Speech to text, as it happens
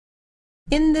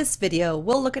In this video,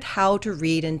 we'll look at how to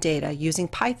read in data using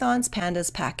Python's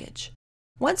Pandas package.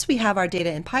 Once we have our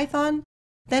data in Python,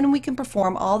 then we can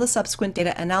perform all the subsequent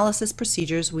data analysis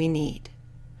procedures we need.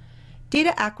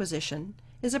 Data acquisition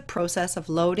is a process of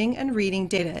loading and reading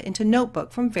data into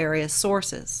Notebook from various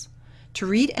sources. To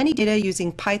read any data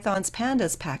using Python's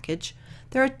Pandas package,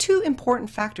 there are two important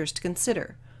factors to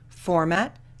consider: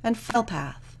 format and file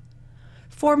path.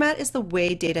 Format is the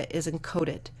way data is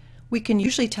encoded. We can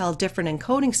usually tell different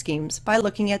encoding schemes by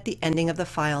looking at the ending of the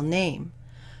file name.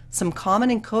 Some common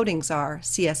encodings are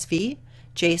CSV,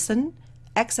 JSON,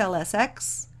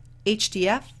 XLSX,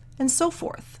 HDF, and so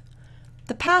forth.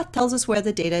 The path tells us where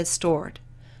the data is stored.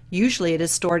 Usually it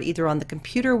is stored either on the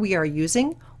computer we are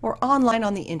using or online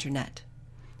on the internet.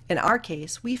 In our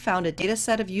case, we found a data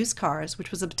set of used cars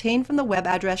which was obtained from the web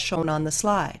address shown on the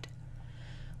slide.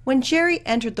 When Jerry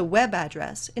entered the web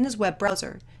address in his web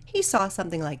browser, he saw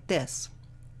something like this.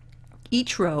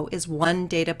 Each row is one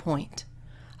data point.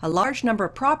 A large number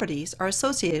of properties are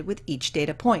associated with each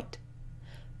data point.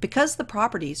 Because the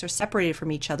properties are separated from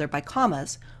each other by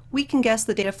commas, we can guess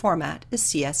the data format is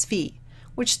CSV,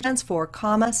 which stands for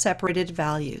comma separated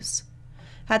values.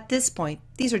 At this point,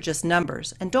 these are just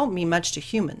numbers and don't mean much to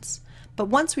humans, but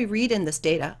once we read in this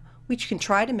data, we can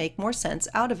try to make more sense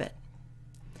out of it.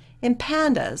 In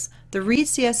Pandas, the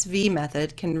readCSV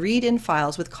method can read in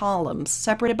files with columns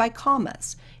separated by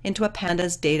commas into a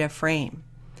Pandas data frame.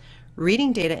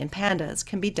 Reading data in Pandas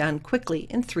can be done quickly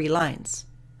in 3 lines.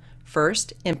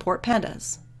 First, import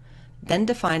Pandas. Then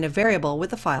define a variable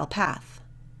with a file path.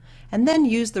 And then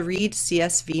use the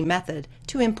readCSV method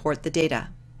to import the data.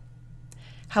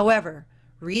 However,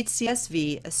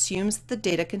 readCSV assumes that the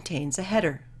data contains a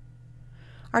header.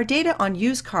 Our data on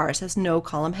used cars has no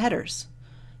column headers.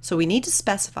 So we need to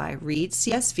specify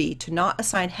readCSV to not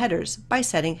assign headers by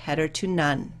setting header to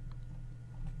none.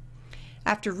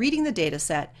 After reading the data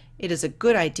set, it is a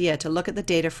good idea to look at the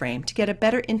data frame to get a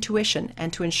better intuition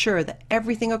and to ensure that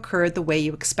everything occurred the way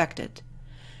you expected.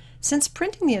 Since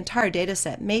printing the entire data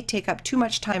set may take up too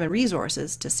much time and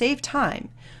resources, to save time,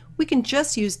 we can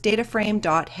just use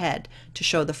dataframe.head to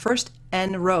show the first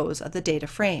n rows of the data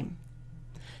frame.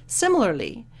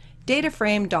 Similarly,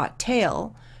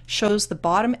 dataframe.tail shows the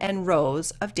bottom n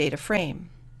rows of data frame.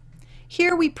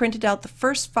 Here we printed out the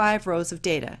first 5 rows of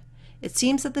data. It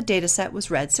seems that the data set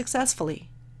was read successfully.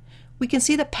 We can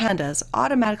see that Pandas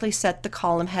automatically set the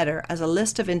column header as a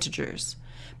list of integers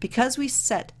because we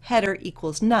set header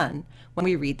equals none when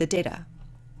we read the data.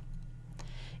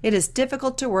 It is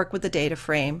difficult to work with the data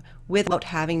frame without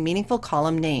having meaningful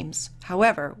column names.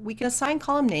 However, we can assign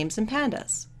column names in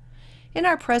Pandas. In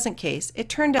our present case, it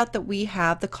turned out that we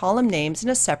have the column names in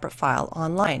a separate file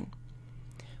online.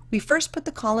 We first put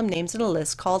the column names in a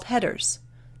list called headers.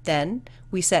 Then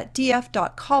we set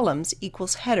df.columns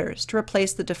equals headers to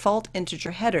replace the default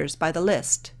integer headers by the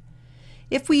list.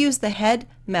 If we use the head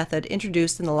method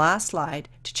introduced in the last slide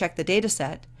to check the data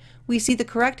set, we see the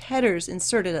correct headers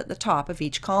inserted at the top of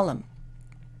each column.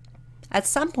 At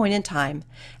some point in time,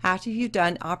 after you've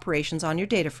done operations on your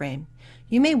data frame,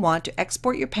 you may want to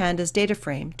export your Pandas data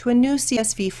frame to a new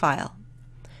CSV file.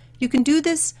 You can do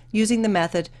this using the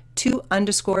method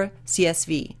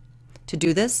to_CSV. To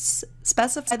do this,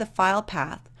 specify the file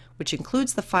path, which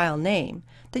includes the file name,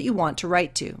 that you want to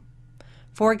write to.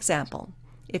 For example,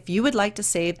 if you would like to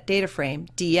save data frame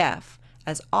df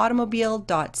as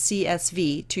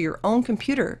automobile.csv to your own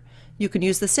computer, you can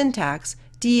use the syntax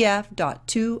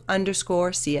df.to_CSV.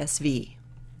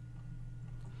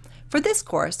 For this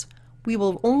course, we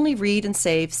will only read and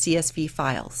save CSV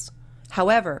files.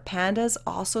 However, Pandas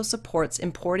also supports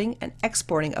importing and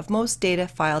exporting of most data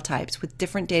file types with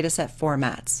different dataset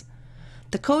formats.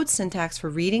 The code syntax for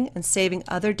reading and saving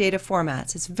other data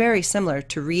formats is very similar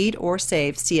to read or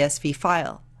save CSV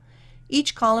file.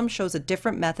 Each column shows a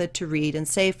different method to read and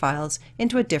save files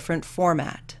into a different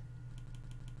format.